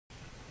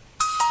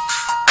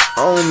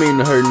I don't mean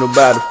to hurt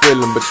nobody's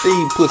feeling, but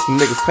these pussy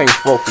niggas can't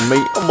fuck with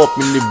me. I'm up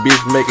in this bitch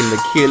making the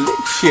killing,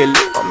 chillin'.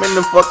 I'm in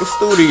the fucking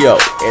studio.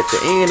 At the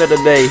end of the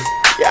day,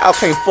 y'all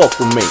can't fuck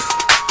with me.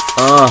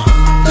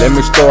 Let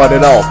me start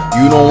it off.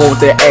 You don't want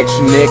that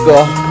action,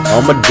 nigga.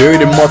 I'm a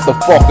dirty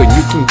motherfucker,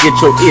 you can get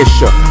your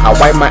issue. I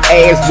wipe my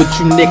ass with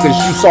you niggas,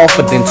 you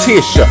softer than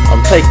tissue. I'm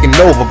taking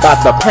over,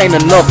 about to paint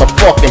another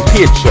fucking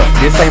picture.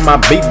 This ain't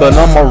my beat, but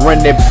I'ma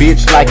run that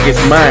bitch like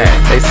it's mine.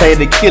 They say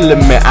they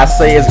killing me, I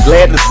say it's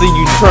glad to see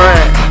you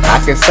trying.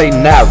 I can say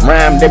not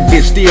rhyme, that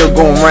bitch still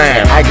gon'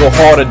 rhyme. I go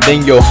harder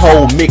than your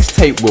whole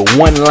mixtape with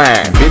one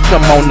line. Bitch,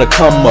 I'm on the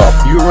come up.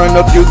 You run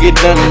up, you get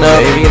done up.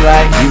 They be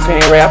like, you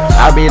can't rap.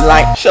 I be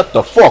like, shut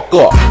the fuck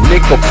up.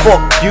 Nigga, fuck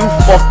you,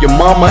 fuck your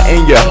mama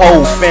and your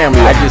whole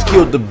family. I just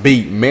killed the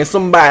beat, man.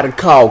 Somebody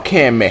call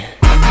Cammy.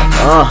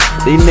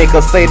 These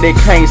niggas say they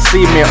can't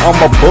see me. I'm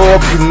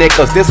above you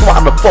niggas. That's why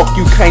the fuck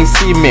you can't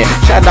see me.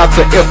 Shout out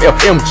to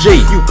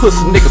FFMG. You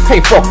pussy niggas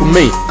can't fuck with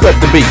me. Cut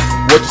the beat.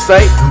 What you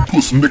say? You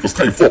pussy niggas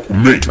can't fuck with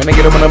me. When I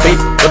get up on the beat,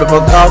 what the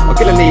fuck off? I'm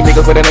killing these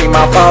niggas, but it ain't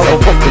my fault.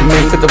 Don't fuck with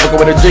me. Cause the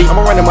fucker with a G. I'ma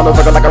run that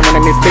motherfucker like I'm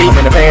running this beat.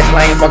 I'm in the fast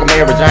lane, fucking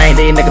Mary Jane.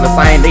 These niggas the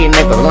same, these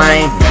niggas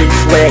lame.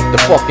 Gswag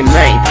the fucking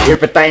name.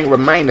 Everything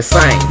remain the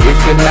same. This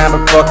shit not a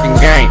fucking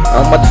game.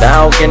 I'm a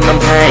dog in them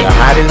pain. The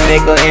hottest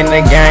nigga in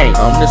the game.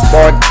 I'm the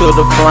spark to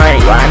the flame.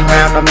 Riding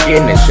around, I'm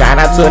getting it.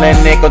 Shout out to that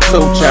nigga 2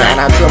 Chainz. Shout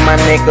out to my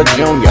nigga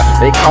Junior.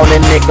 They call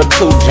that nigga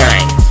 2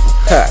 James.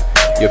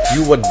 If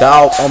you a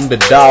dog, I'm the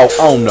dog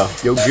owner.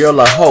 Your girl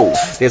a hoe,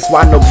 that's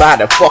why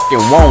nobody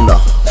fucking want her.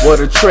 What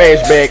a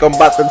trash bag, I'm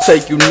about to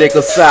take you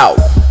niggas out.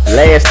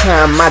 Last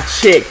time I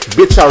checked,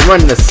 bitch, I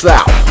run the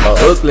south. A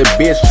ugly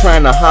bitch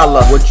tryna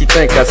holler, what you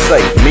think I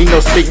say? Me no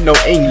speak no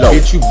English,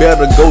 bitch, you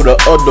better go the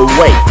other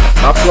way.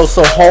 My flow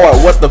so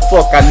hard, what the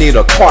fuck I need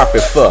a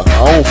carpet for?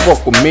 I don't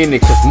fuck with many,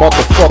 cause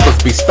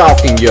motherfuckers be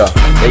stalking ya.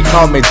 They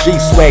call me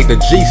Gswag, the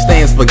G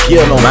stands for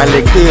kill 'em. My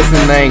little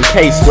cousin named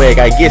Kswag,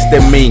 I guess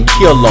that mean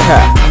kill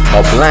 'em.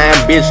 A blind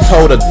bitch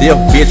told a deaf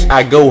bitch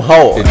I go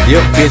hard. The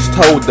deaf bitch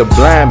told the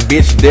blind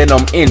bitch that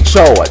I'm in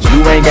charge.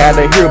 You ain't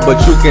gotta hear, but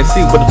you can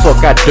see what the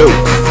fuck I do.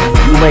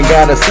 You ain't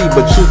gotta see,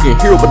 but you can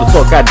hear what the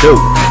fuck I do.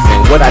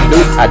 And what I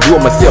do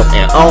it myself,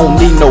 and I don't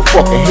need no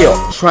fucking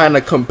help. Trying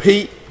to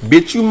compete?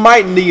 Bitch, you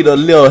might need a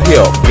little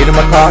help. Get in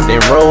my car,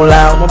 then roll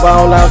out. I'ma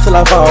ball out till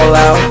I fall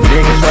out.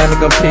 Niggas trying to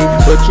compete,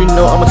 but you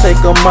know I'ma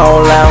take them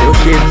all out. Your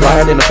shit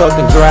drier than a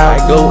fucking dry.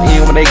 Go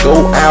in when they go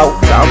out.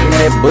 Talking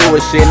that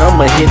bullshit,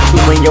 I'ma hit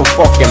you in your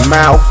fucking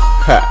mouth.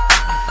 I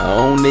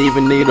don't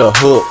even need a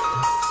hook.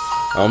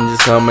 I'm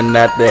just coming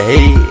out the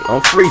head.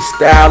 I'm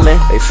freestyling.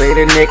 They say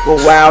that nigga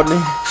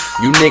wildin'.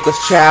 You niggas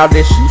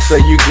childish. You say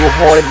you go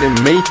harder than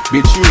me.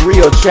 Bitch, you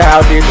real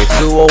childish. It's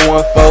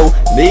 2014.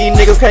 These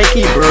niggas can't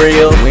keep it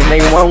real. When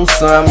they want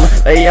something,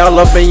 they all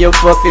up in your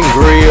fucking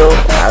grill.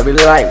 I be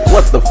like,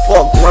 what the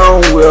fuck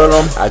wrong with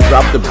them? I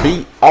drop the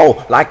beat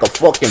off like a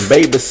fucking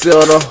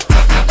babysitter.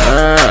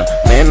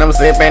 Man, I'm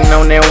sipping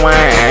on that wine.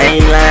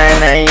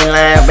 I ain't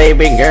lying,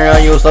 baby girl,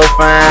 you so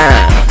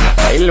fine.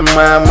 Hey, little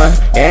mama,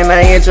 can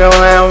I get your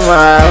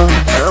number?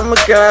 I'ma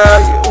call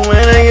you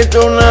when I get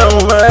your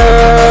number.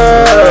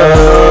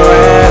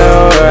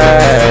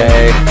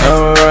 Alright,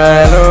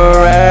 alright,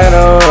 alright,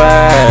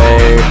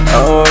 alright,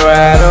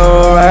 alright,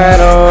 alright,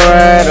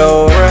 alright,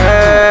 alright.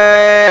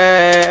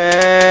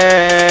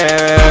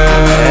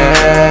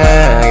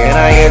 Can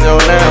I get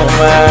your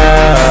number?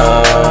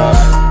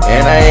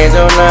 Can I get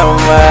your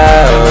number?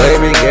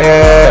 Baby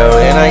girl,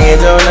 can I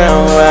get your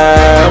number?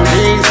 I'm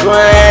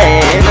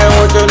Gswag, and I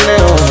want your number.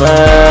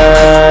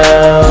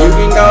 You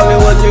can call it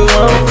what you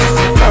want,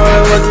 call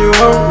it what you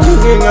want. You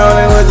can call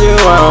it what you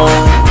want.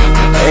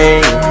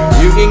 Hey,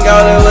 you can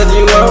call it what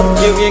you want.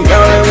 You can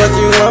call it what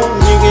you want.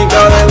 You can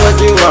call it what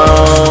you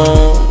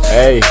want.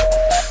 Hey,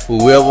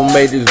 whoever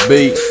made this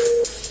beat,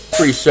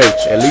 appreciate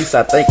you. At least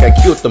I think I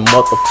killed the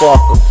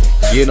motherfucker.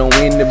 Get on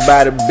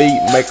anybody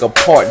beat, make a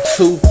part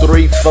 2,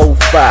 3, 4,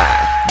 5.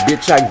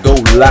 Bitch, I go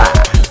live.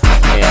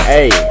 And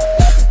hey,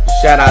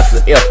 shout out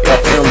to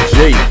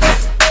FFMG.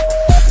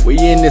 We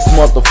in this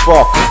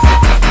motherfucker.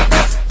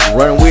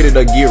 Run with it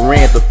or get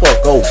ran the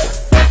fuck over.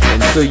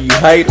 Until you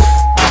hate it,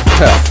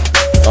 I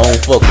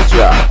don't fuck with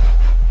y'all.